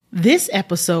This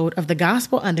episode of the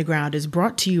Gospel Underground is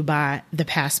brought to you by The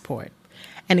Passport,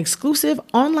 an exclusive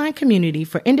online community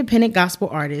for independent gospel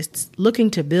artists looking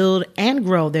to build and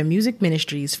grow their music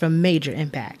ministries for major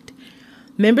impact.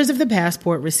 Members of The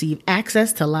Passport receive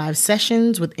access to live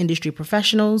sessions with industry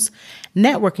professionals,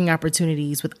 networking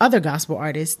opportunities with other gospel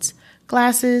artists,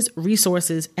 classes,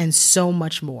 resources, and so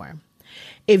much more.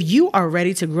 If you are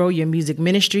ready to grow your music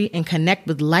ministry and connect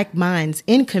with like minds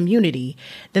in community,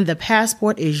 then The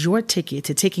Passport is your ticket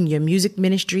to taking your music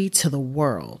ministry to the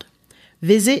world.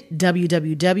 Visit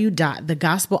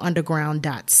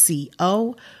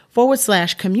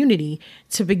www.thegospelunderground.co/community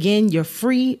to begin your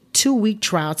free 2-week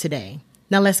trial today.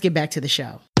 Now let's get back to the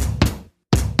show.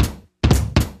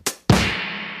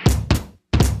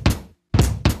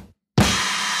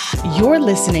 You're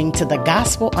listening to The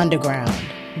Gospel Underground,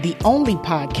 the only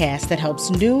podcast that helps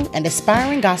new and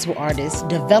aspiring gospel artists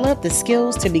develop the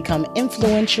skills to become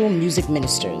influential music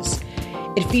ministers.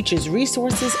 It features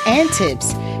resources and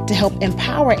tips to help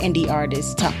empower indie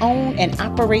artists to own and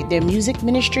operate their music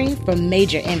ministry for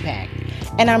major impact.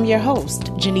 And I'm your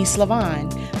host, Janice Lavon.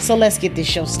 So let's get this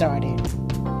show started.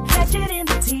 Catch it in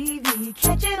the TV,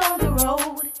 catch it on the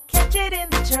road, catch it in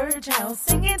the church house,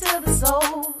 singing to the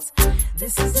souls.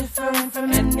 This is different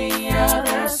from any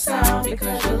other sound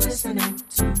because you're listening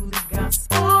to the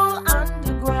Gospel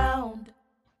Underground.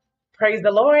 Praise the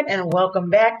Lord and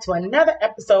welcome back to another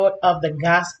episode of the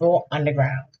Gospel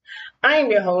Underground. I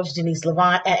am your host, Janice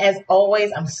Lavon, and as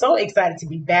always, I'm so excited to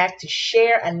be back to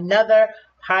share another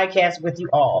podcast with you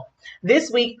all. This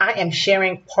week, I am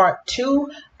sharing part 2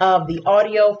 of the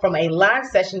audio from a live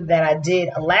session that I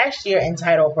did last year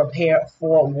entitled Prepare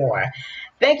for War.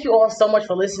 Thank you all so much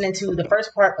for listening to the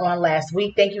first part on last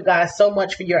week. Thank you guys so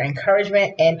much for your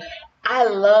encouragement. And I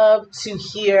love to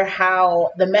hear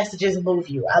how the messages move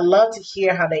you. I love to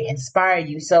hear how they inspire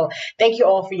you. So thank you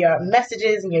all for your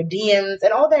messages and your DMs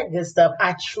and all that good stuff.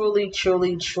 I truly,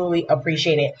 truly, truly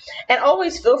appreciate it. And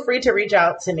always feel free to reach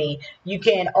out to me. You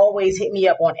can always hit me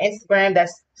up on Instagram.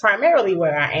 That's primarily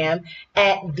where I am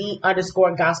at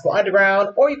 @the_gospel underground,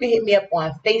 or you can hit me up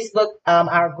on Facebook.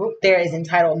 Our group there is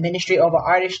entitled Ministry Over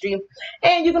Artistry.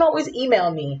 And you can always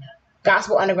email me,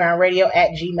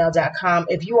 gospelundergroundradio@gmail.com.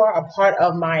 If you are a part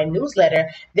of my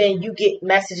newsletter, then you get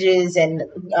messages and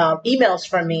emails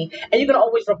from me, and you can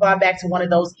always reply back to one of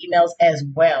those emails as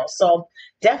well. So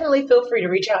definitely feel free to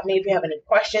reach out to me if you have any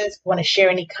questions, want to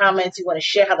share any comments, you want to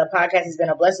share how the podcast has been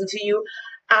a blessing to you.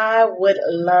 I would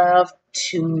love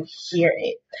to hear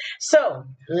it. So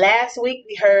last week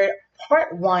we heard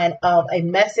part 1 of a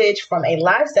message from a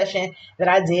live session that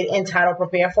I did entitled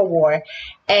Prepare for War.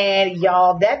 And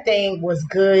y'all, that thing was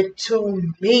good to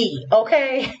me,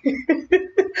 okay?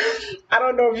 I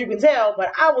don't know if you can tell,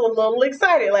 but I was a little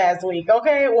excited last week,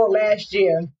 okay? Well, last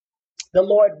year, the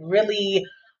Lord really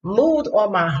moved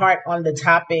on my heart on the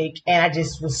topic, and I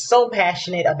just was so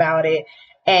passionate about it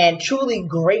and truly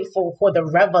grateful for the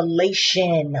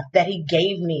revelation that He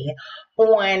gave me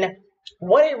on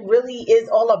what it really is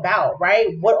all about,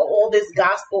 right? What all this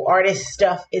gospel artist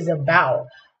stuff is about.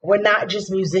 We're not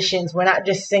just musicians. We're not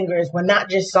just singers. We're not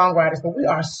just songwriters, but we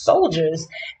are soldiers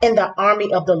in the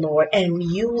army of the Lord, and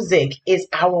music is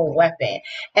our weapon.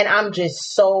 And I'm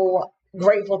just so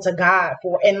grateful to God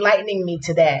for enlightening me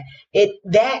to that.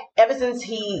 Ever since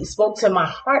He spoke to my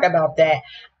heart about that,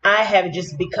 I have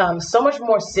just become so much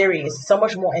more serious, so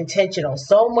much more intentional,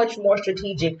 so much more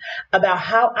strategic about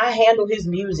how I handle His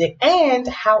music and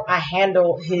how I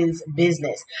handle His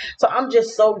business. So I'm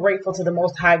just so grateful to the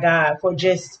Most High God for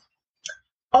just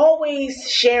always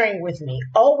sharing with me,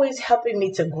 always helping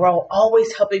me to grow,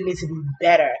 always helping me to be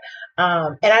better.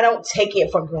 And I don't take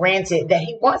it for granted that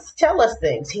He wants to tell us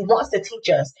things. He wants to teach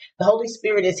us. The Holy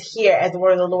Spirit is here, as the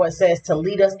word of the Lord says, to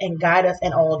lead us and guide us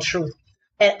in all truth.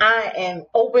 And I am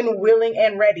open, willing,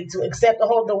 and ready to accept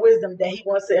all the wisdom that He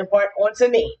wants to impart onto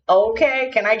me.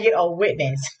 Okay, can I get a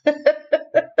witness?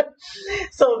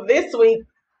 So this week,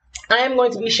 I am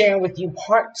going to be sharing with you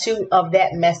part 2 of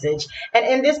that message. And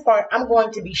in this part, I'm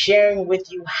going to be sharing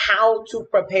with you how to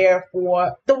prepare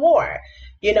for the war.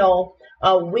 You know,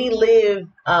 we live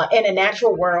in a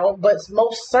natural world, but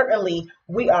most certainly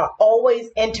we are always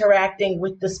interacting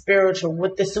with the spiritual,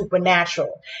 with the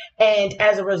supernatural. And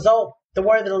as a result, the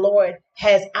word of the Lord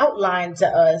has outlined to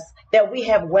us that we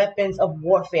have weapons of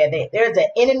warfare. There's an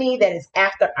enemy that is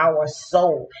after our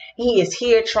soul. He is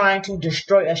here trying to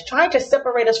destroy us, trying to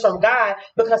separate us from God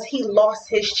because he lost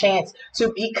his chance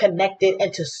to be connected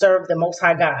and to serve the Most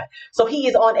High God. So he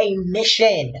is on a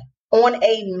mission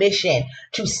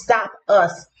to stop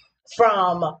us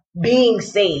from being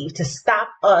saved, to stop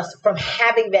us from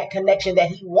having that connection that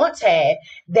he once had,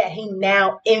 that he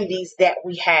now envies that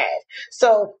we had.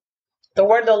 So the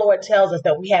word of the Lord tells us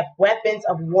that we have weapons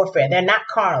of warfare. They're not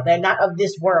carnal. They're not of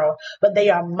this world, but they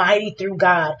are mighty through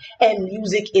God. And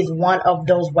music is one of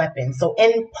those weapons. So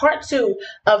in part 2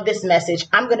 of this message,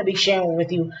 I'm going to be sharing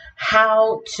with you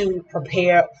how to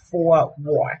prepare for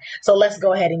war. So let's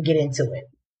go ahead and get into it.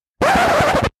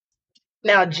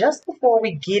 Now, just before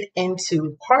we get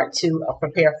into part 2 of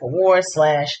Prepare for War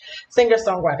 / Singer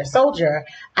Songwriter Soldier,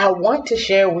 I want to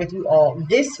share with you all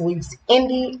this week's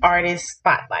Indie Artist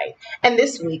Spotlight. And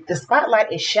this week, the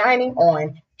spotlight is shining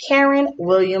on Karen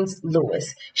Williams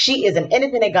Lewis. She is an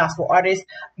independent gospel artist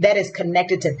that is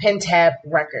connected to Pentab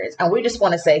Records. And we just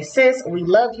want to say, sis, we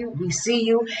love you, we see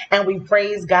you, and we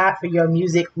praise God for your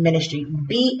music ministry.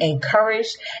 Be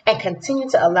encouraged and continue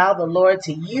to allow the Lord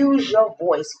to use your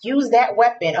voice. Use that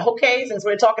weapon, okay? Since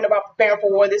we're talking about preparing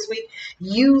for war this week,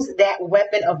 use that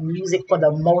weapon of music for the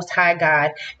Most High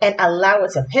God and allow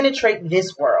it to penetrate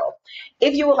this world.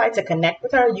 If you would like to connect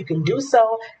with her, you can do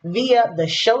so via the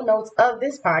show notes of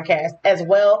this podcast, as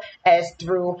well as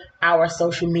through our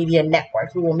social media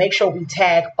networks. We will make sure we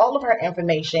tag all of her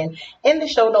information in the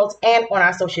show notes and on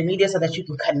our social media so that you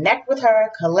can connect with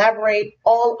her, collaborate,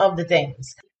 all of the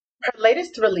things. Her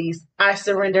latest release, I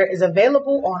Surrender, is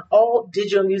available on all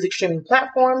digital music streaming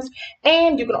platforms,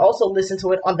 and you can also listen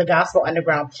to it on the Gospel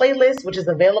Underground playlist, which is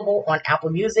available on Apple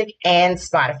Music and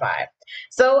Spotify.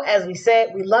 So, as we said,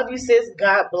 we love you, sis.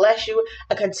 God bless you,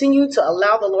 and continue to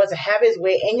allow the Lord to have his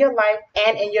way in your life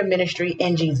and in your ministry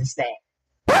in Jesus'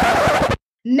 name.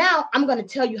 Now, I'm going to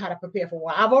tell you how to prepare for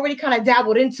war. I've already kind of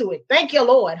dabbled into it. Thank you,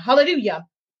 Lord. Hallelujah.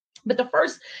 But the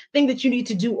first thing that you need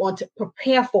to do to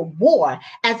prepare for war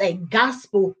as a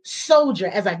gospel soldier,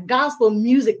 as a gospel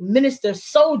music minister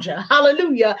soldier,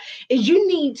 hallelujah, is you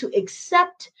need to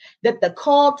accept that the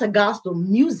call to gospel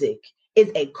music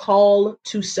is a call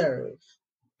to serve.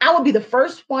 I will be the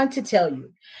first one to tell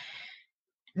you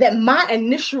that my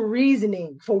initial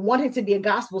reasoning for wanting to be a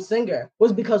gospel singer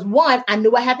was because, one, I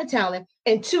knew I had the talent,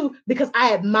 and two, because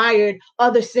I admired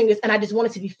other singers and I just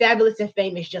wanted to be fabulous and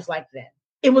famous just like them.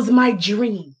 It was my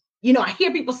dream. You know, I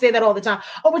hear people say that all the time.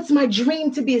 Oh, it's my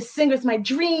dream to be a singer. It's my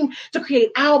dream to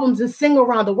create albums and sing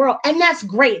around the world. And that's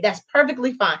great. That's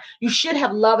perfectly fine. You should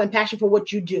have love and passion for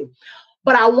what you do.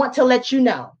 But I want to let you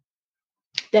know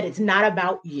that it's not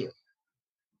about you.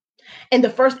 In the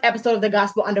first episode of the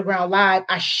Gospel Underground Live,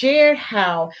 I shared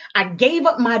how I gave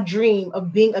up my dream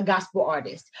of being a gospel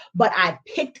artist, but I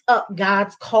picked up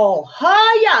God's call.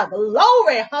 Hallelujah,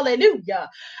 glory, hallelujah.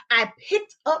 I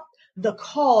picked up the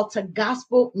call to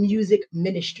gospel music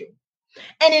ministry.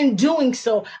 And in doing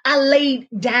so, I laid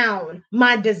down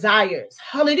my desires,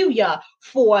 hallelujah,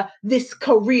 for this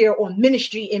career or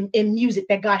ministry in music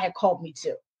that God had called me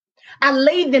to. I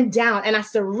laid them down and I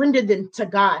surrendered them to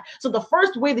God. So the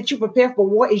first way that you prepare for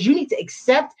war is you need to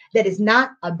accept that it's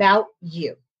not about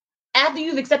you. After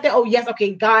you've accepted, oh yes,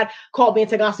 okay, God called me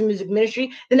into gospel music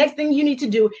ministry, the next thing you need to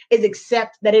do is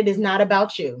accept that it is not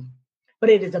about you, but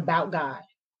it is about God.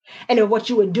 And if what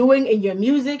you are doing in your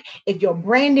music, if your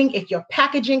branding, if your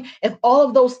packaging, if all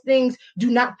of those things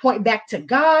do not point back to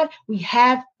God, we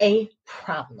have a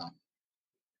problem.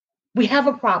 We have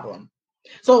a problem.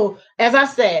 So, as I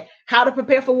said, how to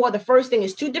prepare for war, the first thing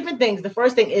is two different things. The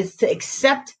first thing is to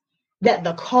accept that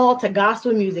the call to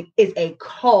gospel music is a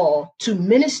call to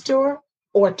minister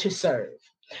or to serve.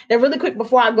 Now, really quick,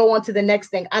 before I go on to the next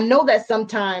thing, I know that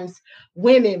sometimes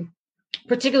women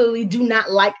particularly do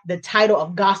not like the title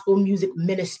of gospel music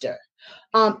minister.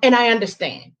 And I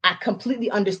understand. I completely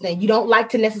understand. You don't like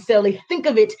to necessarily think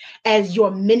of it as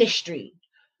your ministry.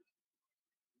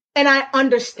 And I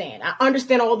understand. I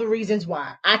understand all the reasons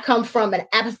why. I come from an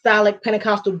apostolic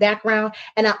Pentecostal background,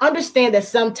 and I understand that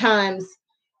sometimes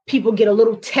people get a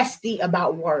little testy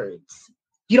about words.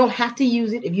 You don't have to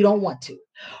use it if you don't want to.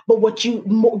 But what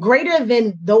greater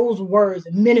than those words,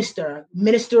 minister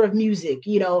of music,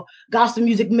 gospel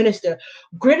music minister,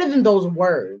 greater than those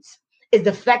words is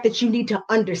the fact that you need to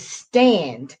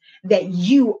understand that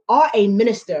you are a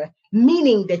minister,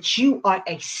 meaning that you are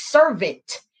a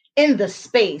servant in the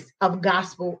space of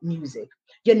gospel music.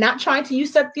 You're not trying to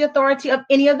usurp the authority of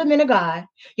any of the men of God.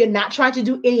 You're not trying to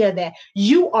do any of that.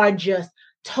 You are just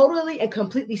totally and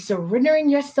completely surrendering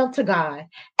yourself to God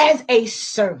as a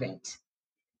servant.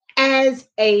 As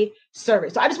a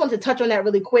servant. So I just want to touch on that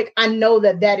really quick. I know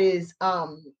that is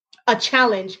a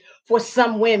challenge for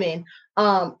some women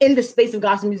in the space of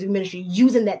gospel music ministry,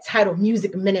 using that title,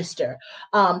 music minister.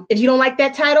 If you don't like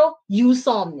that title, use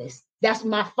psalmist. That's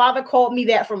my father called me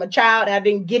that from a child, and I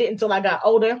didn't get it until I got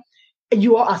older.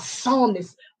 You are a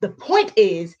psalmist. The point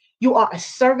is, you are a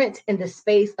servant in the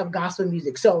space of gospel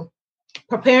music. So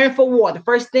preparing for war, the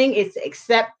first thing is to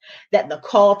accept that the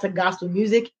call to gospel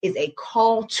music is a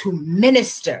call to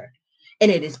minister.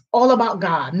 And it is all about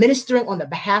God, ministering on the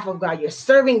behalf of God. You're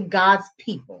serving God's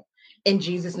people in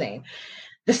Jesus' name.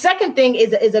 The second thing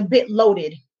is a bit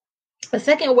loaded. The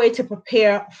second way to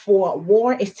prepare for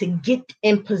war is to get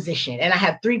in position. And I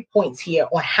have 3 points here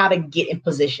on how to get in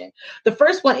position. The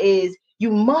first one is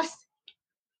you must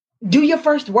do your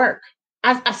first work.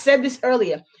 I said this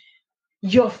earlier.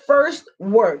 Your first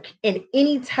work in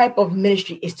any type of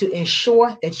ministry is to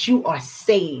ensure that you are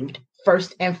saved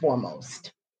first and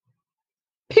foremost.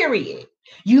 Period.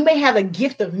 You may have a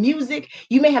gift of music.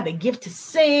 You may have the gift to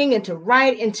sing and to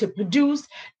write and to produce,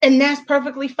 and that's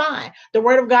perfectly fine. The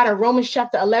word of God in Romans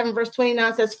chapter 11, verse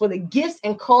 29 says, for the gifts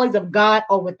and callings of God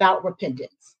are without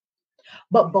repentance.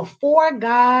 But before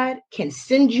God can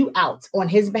send you out on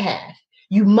his behalf,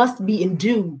 you must be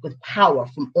endued with power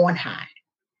from on high.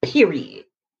 Period.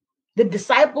 The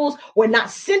disciples were not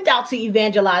sent out to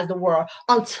evangelize the world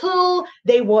until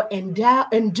they were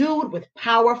endued with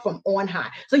power from on high.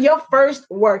 So your first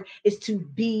work is to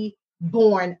be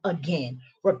born again.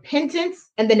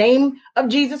 Repentance in the name of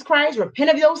Jesus Christ. Repent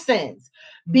of your sins.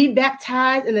 Be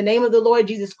baptized in the name of the Lord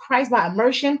Jesus Christ by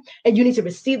immersion. And you need to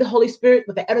receive the Holy Spirit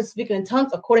with the utterance of speaking in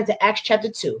tongues according to Acts chapter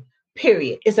 2.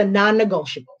 Period. It's a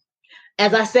non-negotiable.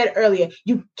 As I said earlier,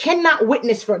 you cannot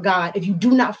witness for God if you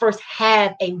do not first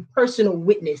have a personal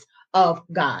witness of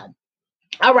God.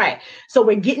 All right. So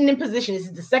we're getting in position. This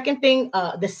is the second thing,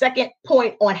 the second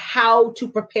point on how to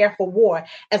prepare for war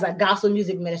as a gospel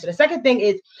music minister. The second thing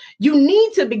is you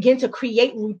need to begin to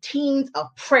create routines of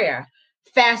prayer,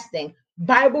 fasting,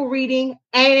 Bible reading,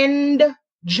 and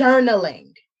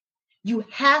journaling. You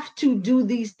have to do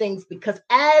these things because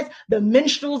as the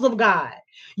minstrels of God,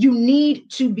 you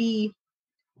need to be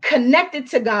connected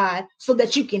to God so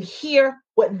that you can hear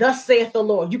what thus saith the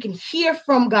Lord. You can hear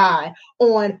from God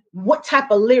on what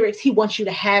type of lyrics he wants you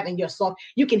to have in your song.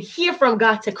 You can hear from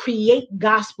God to create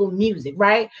gospel music,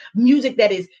 right? Music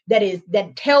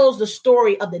that tells the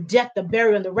story of the death, the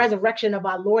burial, and the resurrection of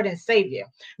our Lord and Savior.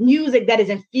 Music that is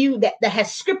infused, that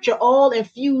has scripture all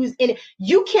infused in it.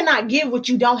 You cannot give what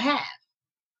you don't have.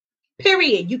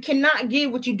 Period. You cannot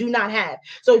give what you do not have.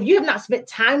 So if you have not spent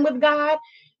time with God,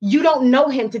 you don't know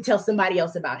him to tell somebody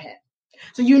else about him.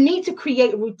 So you need to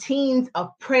create routines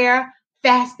of prayer,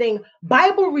 fasting,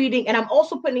 Bible reading, and I'm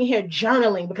also putting in here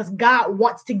journaling because God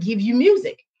wants to give you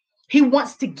music. He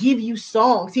wants to give you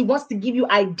songs. He wants to give you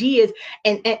ideas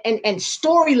and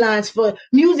storylines for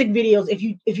music videos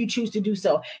if you choose to do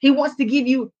so. He wants to give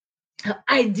you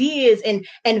ideas and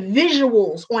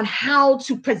visuals on how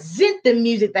to present the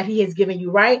music that he has given you,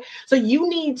 right? So you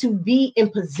need to be in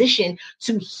position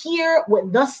to hear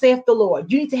what thus saith the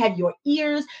Lord. You need to have your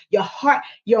ears, your heart,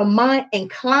 your mind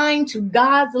inclined to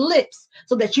God's lips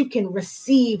so that you can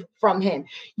receive from him.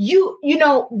 You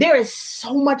know, there is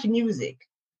so much music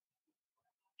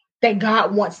that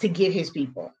God wants to give his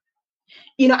people.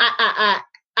 You know,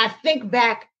 I think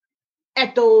back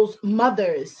at those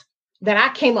mothers that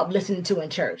I came up listening to in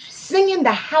church, singing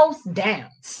the house down,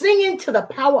 singing to the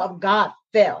power of God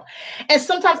fell. And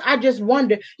sometimes I just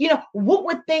wonder, you know, what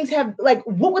would things have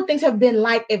been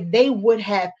like if they would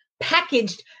have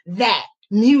packaged that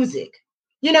music?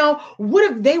 You know,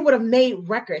 what if they would have made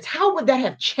records? How would that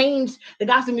have changed the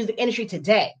gospel music industry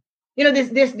today? You know,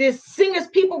 there's singers,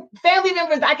 people, family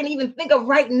members I can even think of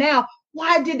right now.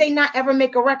 Why did they not ever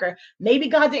make a record? Maybe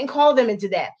God didn't call them into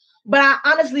that. But I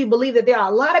honestly believe that there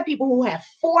are a lot of people who have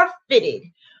forfeited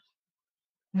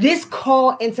this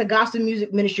call into gospel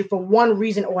music ministry for one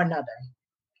reason or another.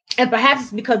 And perhaps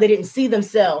it's because they didn't see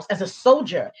themselves as a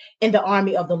soldier in the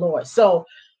army of the Lord. So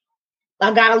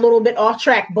I got a little bit off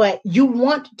track, but you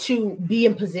want to be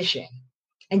in position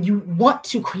and you want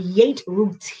to create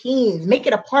routines, make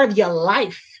it a part of your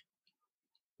life.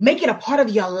 Make it a part of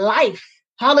your life.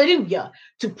 Hallelujah.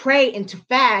 To pray and to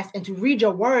fast and to read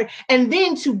your word and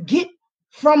then to get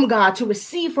from God, to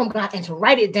receive from God and to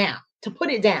write it down, to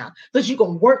put it down so that you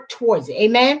can work towards it.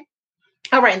 Amen.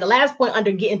 All right. And the last point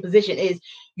under get in position is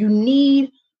you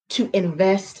need to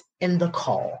invest in the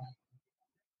call.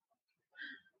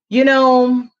 You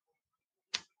know,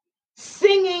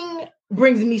 singing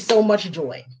brings me so much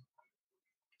joy.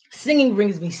 Singing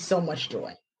brings me so much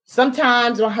joy.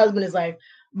 Sometimes my husband is like,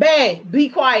 babe, be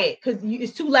quiet because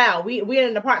it's too loud. We're in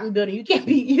an apartment building. You can't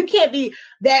be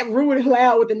that rude and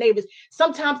loud with the neighbors.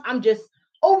 Sometimes I'm just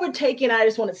overtaken. I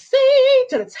just want to sing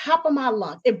to the top of my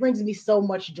lungs. It brings me so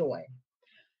much joy.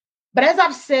 But as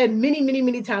I've said many, many,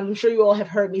 many times, I'm sure you all have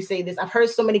heard me say this. I've heard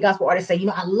so many gospel artists say,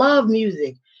 I love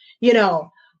music.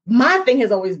 My thing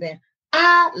has always been,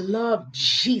 I love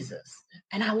Jesus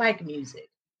and I like music.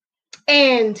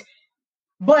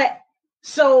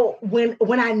 So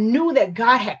when I knew that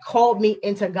God had called me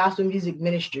into gospel music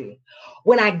ministry,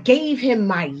 when I gave him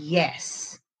my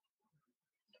yes,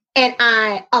 and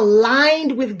I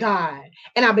aligned with God,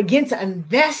 and I began to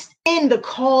invest in the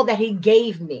call that he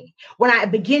gave me, I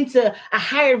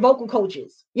hired vocal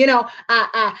coaches,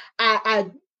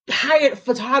 I hired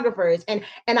photographers and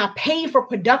I paid for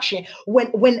production.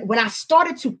 When I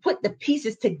started to put the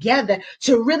pieces together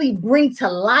to really bring to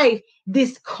life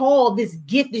this call, this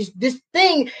gift, this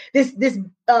thing, this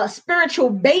spiritual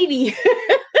baby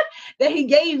that he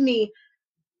gave me,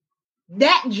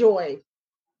 that joy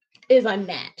is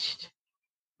unmatched.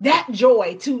 That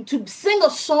joy to sing a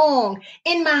song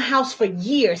in my house for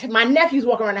years. My nephew's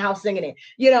walking around the house singing it,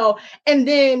 and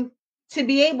then to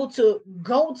be able to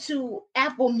go to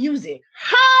Apple Music,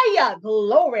 higher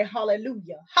glory,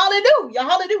 hallelujah, hallelujah,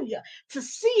 hallelujah, to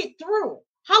see it through.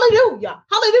 Hallelujah,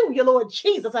 hallelujah, Lord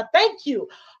Jesus, I thank you.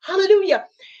 Hallelujah.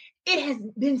 It has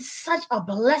been such a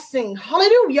blessing,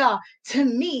 hallelujah, to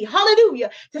me,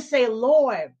 hallelujah, to say,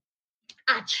 Lord,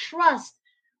 I trust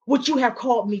what you have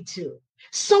called me to.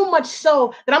 So much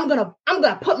so that I'm gonna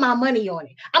put my money on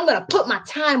it. I'm gonna put my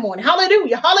time on it.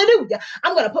 Hallelujah, hallelujah.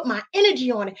 I'm gonna put my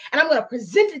energy on it, and I'm gonna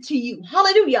present it to you.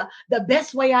 Hallelujah, the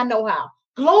best way I know how.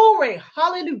 Glory,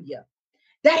 hallelujah.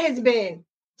 That has been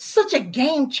such a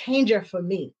game changer for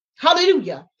me.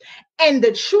 Hallelujah. And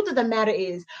the truth of the matter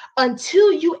is,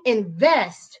 until you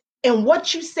invest in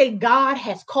what you say God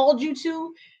has called you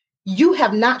to, you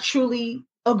have not truly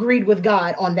agreed with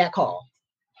God on that call.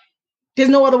 There's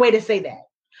no other way to say that.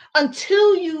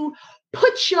 Until you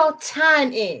put your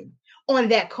time in on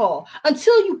that call,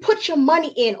 until you put your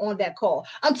money in on that call,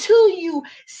 until you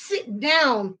sit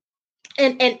down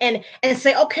and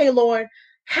say, okay, Lord,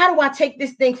 how do I take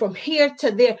this thing from here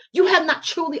to there? You have not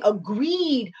truly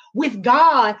agreed with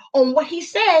God on what he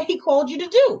said he called you to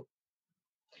do.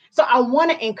 So I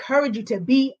want to encourage you to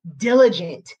be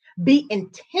diligent, be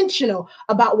intentional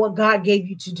about what God gave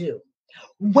you to do.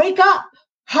 Wake up.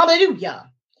 Hallelujah.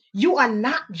 You are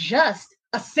not just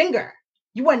a singer.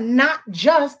 You are not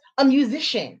just a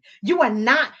musician. You are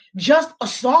not just a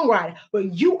songwriter,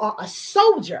 but you are a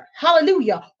soldier.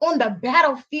 Hallelujah. On the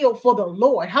battlefield for the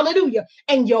Lord. Hallelujah.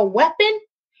 And your weapon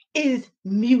is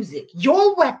music.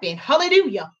 Your weapon,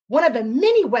 hallelujah. One of the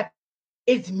many weapons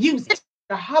is music.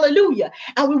 Hallelujah.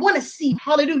 And we want to see,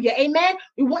 hallelujah, amen.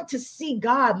 We want to see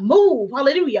God move,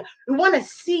 hallelujah. We want to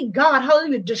see God,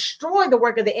 hallelujah, destroy the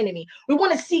work of the enemy. We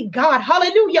want to see God,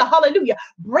 hallelujah, hallelujah,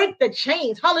 break the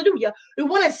chains, hallelujah. We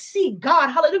want to see God,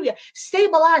 hallelujah,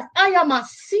 stabilize,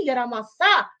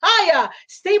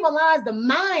 stabilize the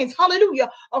minds, hallelujah,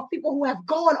 of people who have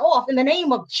gone off in the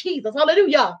name of Jesus,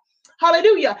 hallelujah.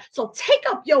 Hallelujah. So take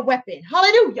up your weapon.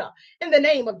 Hallelujah. In the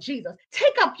name of Jesus.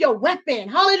 Take up your weapon.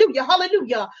 Hallelujah.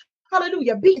 Hallelujah.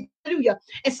 Hallelujah. Be hallelujah.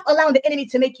 And allowing the enemy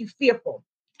to make you fearful.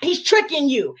 He's tricking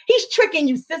you. He's tricking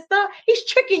you, sister. He's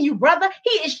tricking you, brother.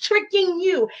 He is tricking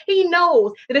you. He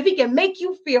knows that if he can make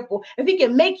you fearful, if he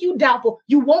can make you doubtful,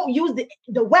 you won't use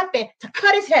the weapon to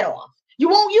cut his head off. You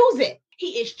won't use it.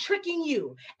 He is tricking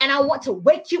you. And I want to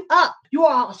wake you up. You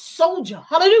are a soldier.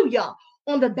 Hallelujah.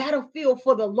 On the battlefield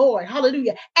for the Lord.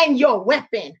 Hallelujah. And your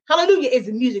weapon, hallelujah, is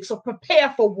music. So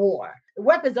prepare for war. The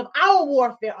weapons of our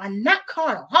warfare are not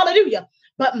carnal. Hallelujah.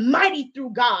 But mighty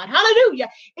through God. Hallelujah.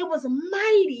 It was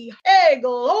mighty. Hey,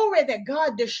 glory that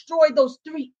God destroyed those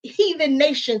 3 heathen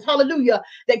nations. Hallelujah.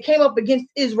 That came up against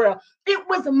Israel. It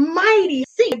was mighty.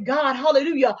 See God,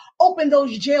 hallelujah, open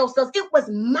those jail cells. It was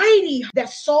mighty that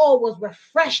Saul was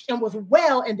refreshed and was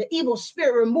well and the evil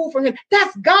spirit removed from him.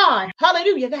 That's God.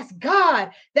 Hallelujah. That's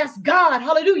God. That's God.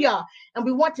 Hallelujah. And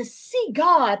we want to see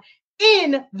God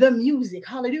in the music.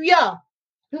 Hallelujah.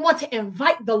 We want to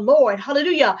invite the Lord,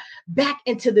 hallelujah, back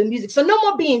into the music. So no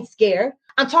more being scared.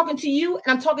 I'm talking to you and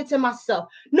I'm talking to myself.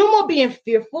 No more being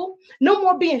fearful. No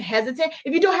more being hesitant.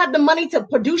 If you don't have the money to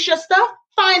produce your stuff,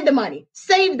 find the money,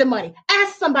 save the money,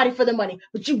 ask somebody for the money.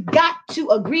 But you got to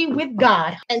agree with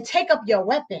God and take up your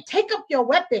weapon. Take up your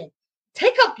weapon.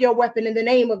 Take up your weapon in the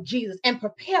name of Jesus and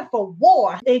prepare for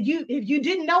war. If you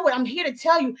didn't know it, I'm here to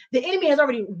tell you the enemy has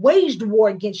already waged war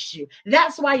against you.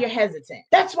 That's why you're hesitant.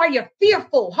 That's why you're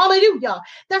fearful. Hallelujah.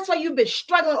 That's why you've been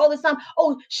struggling all this time.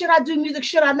 Oh, should I do music?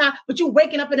 Should I not? But you're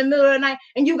waking up in the middle of the night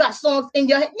and you got songs in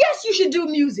your head. Yes, you should do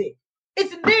music.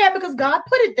 It's there because God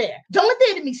put it there. Don't let the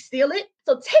enemy steal it.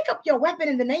 So take up your weapon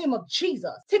in the name of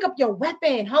Jesus. Take up your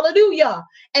weapon. Hallelujah.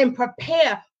 And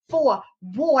prepare for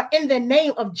war in the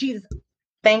name of Jesus.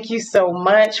 Thank you so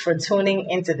much for tuning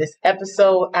into this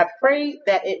episode. I pray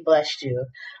that it blessed you.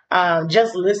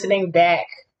 Just listening back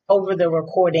over the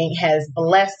recording has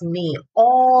blessed me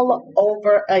all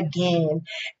over again.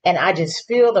 And I just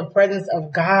feel the presence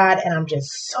of God. And I'm just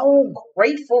so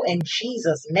grateful in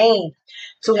Jesus' name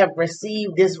to have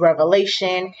received this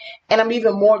revelation. And I'm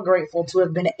even more grateful to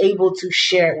have been able to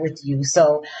share it with you.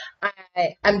 So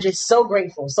I'm just so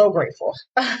grateful, so grateful.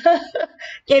 Can't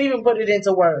even put it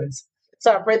into words.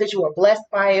 So I pray that you are blessed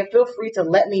by it. Feel free to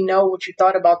let me know what you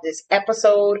thought about this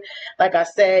episode. Like I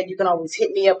said, you can always hit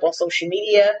me up on social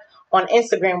media. On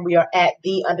Instagram, we are at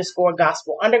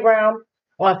 @the_gospel underground.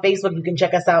 On Facebook, you can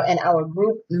check us out in our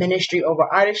group, Ministry Over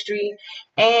Artistry.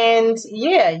 And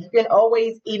yeah, you can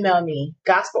always email me,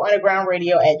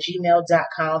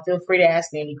 gospelundergroundradio@gmail.com. Feel free to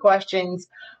ask me any questions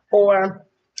or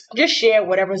just share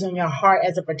whatever's on your heart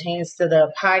as it pertains to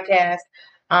the podcast.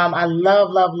 I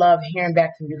love hearing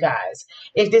back from you guys.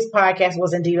 If this podcast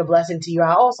was indeed a blessing to you,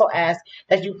 I also ask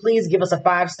that you please give us a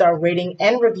 5-star rating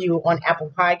and review on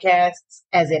Apple Podcasts,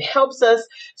 as it helps us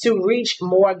to reach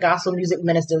more gospel music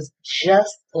ministers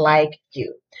just like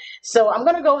you. So I'm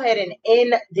going to go ahead and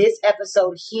end this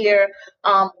episode here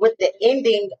with the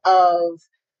ending of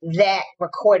that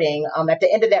recording. At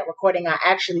the end of that recording, I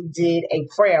actually did a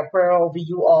prayer over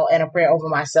you all and a prayer over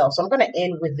myself. So I'm going to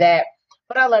end with that.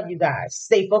 But I love you guys.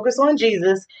 Stay focused on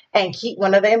Jesus and keep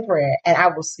one another in prayer. And I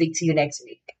will speak to you next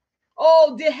week.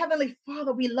 Oh, dear Heavenly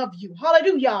Father, we love you.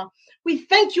 Hallelujah. We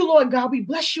thank you, Lord God. We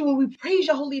bless you and we praise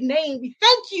your holy name. We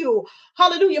thank you,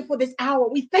 hallelujah, for this hour.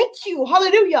 We thank you,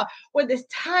 hallelujah, for this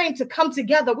time to come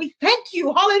together. We thank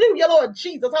you, hallelujah, Lord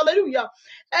Jesus, hallelujah.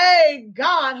 Hey,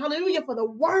 God, hallelujah, for the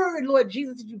word, Lord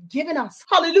Jesus, that you've given us.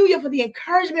 Hallelujah, for the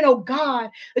encouragement, oh God,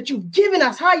 that you've given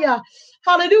us.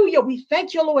 Hallelujah. We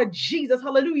thank you, Lord Jesus,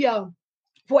 hallelujah,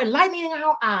 for enlightening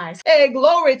our eyes. Hey,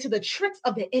 glory to the tricks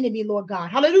of the enemy, Lord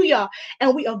God. Hallelujah.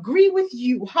 And we agree with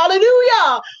you.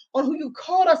 Hallelujah. On who you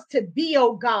called us to be,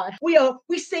 oh God. We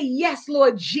say yes,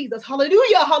 Lord Jesus.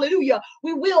 Hallelujah. Hallelujah.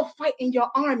 We will fight in your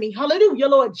army. Hallelujah,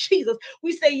 Lord Jesus.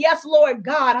 We say yes, Lord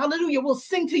God. Hallelujah. We'll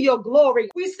sing to your glory.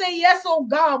 We say yes, oh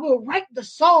God. We'll write the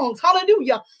songs.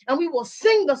 Hallelujah. And we will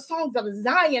sing the songs of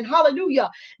Zion.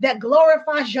 Hallelujah. That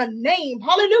glorifies your name.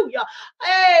 Hallelujah.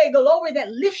 Hey, glory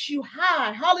that lifts you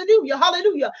high. Hallelujah.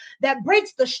 Hallelujah. That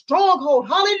breaks the stronghold.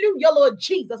 Hallelujah, Lord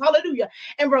Jesus. Hallelujah.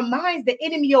 And reminds the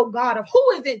enemy, oh God, of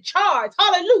who is in charge.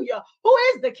 Hallelujah. Who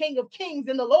is the King of Kings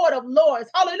and the Lord of Lords.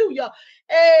 Hallelujah.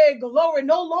 Hey, glory.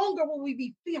 No longer will we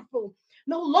be fearful.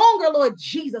 No longer, Lord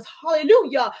Jesus,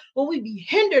 hallelujah, will we be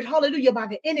hindered, hallelujah, by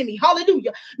the enemy,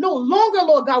 hallelujah. No longer,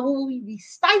 Lord God, will we be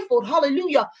stifled,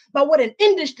 hallelujah, by what an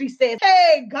industry says.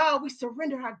 Hey, God, we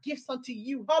surrender our gifts unto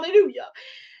you, hallelujah.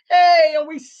 Hey, and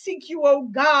we seek you, oh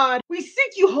God. We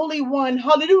seek you, Holy One,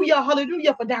 hallelujah,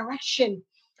 hallelujah, for direction.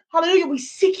 Hallelujah, we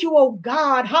seek you, oh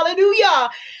God, hallelujah,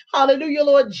 hallelujah,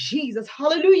 Lord Jesus,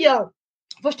 hallelujah,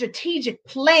 for strategic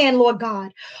plan, Lord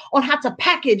God, on how to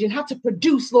package and how to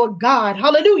produce, Lord God,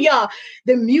 hallelujah,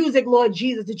 the music, Lord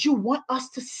Jesus, that you want us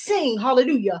to sing,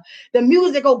 hallelujah, the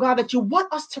music, oh God, that you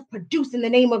want us to produce in the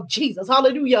name of Jesus,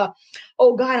 hallelujah,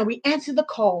 oh God, and we answer the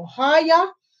call,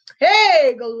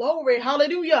 hey, glory,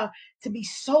 hallelujah, to be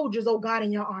soldiers, oh God,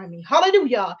 in your army,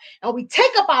 hallelujah, and we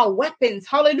take up our weapons,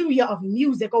 hallelujah, of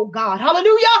music, oh God,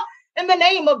 hallelujah, in the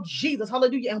name of Jesus,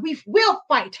 hallelujah, and we will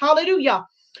fight, hallelujah,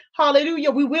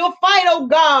 hallelujah, we will fight, oh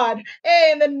God,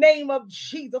 in the name of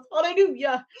Jesus,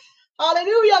 hallelujah,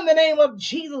 hallelujah, in the name of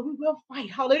Jesus, we will fight,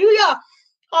 hallelujah,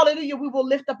 hallelujah, we will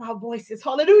lift up our voices,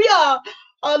 hallelujah,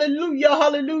 hallelujah,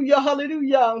 hallelujah,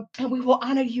 hallelujah, and we will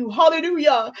honor you,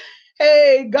 hallelujah,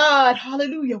 hey God,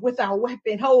 hallelujah, with our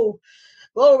weapon, oh,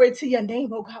 glory to your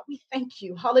name, oh God, we thank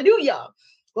you, hallelujah,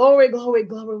 glory, glory,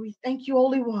 glory, we thank you,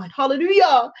 Holy One,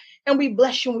 hallelujah, and we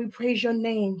bless you and we praise your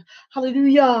name,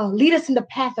 hallelujah, lead us in the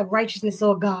path of righteousness,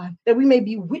 oh God, that we may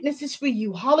be witnesses for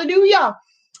you, hallelujah,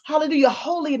 hallelujah,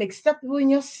 holy and acceptable in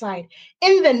your sight,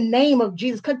 in the name of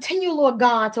Jesus. Continue, Lord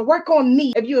God, to work on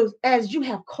me as you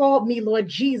have called me, Lord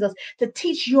Jesus, to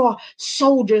teach your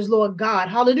soldiers, Lord God,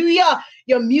 hallelujah,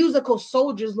 your musical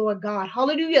soldiers, Lord God,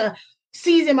 hallelujah.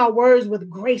 Season my words with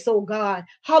grace, oh God,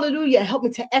 hallelujah. Help me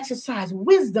to exercise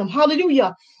wisdom,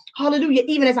 hallelujah. Hallelujah.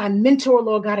 Even as I mentor,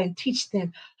 Lord God, and teach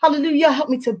them. Hallelujah. Help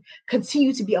me to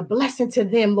continue to be a blessing to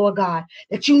them, Lord God,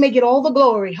 that you may get all the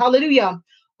glory. Hallelujah.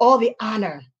 All the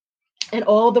honor and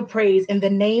all the praise in the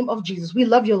name of Jesus. We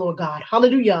love you, Lord God.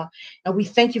 Hallelujah. And we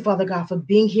thank you, Father God, for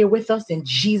being here with us in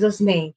Jesus' name.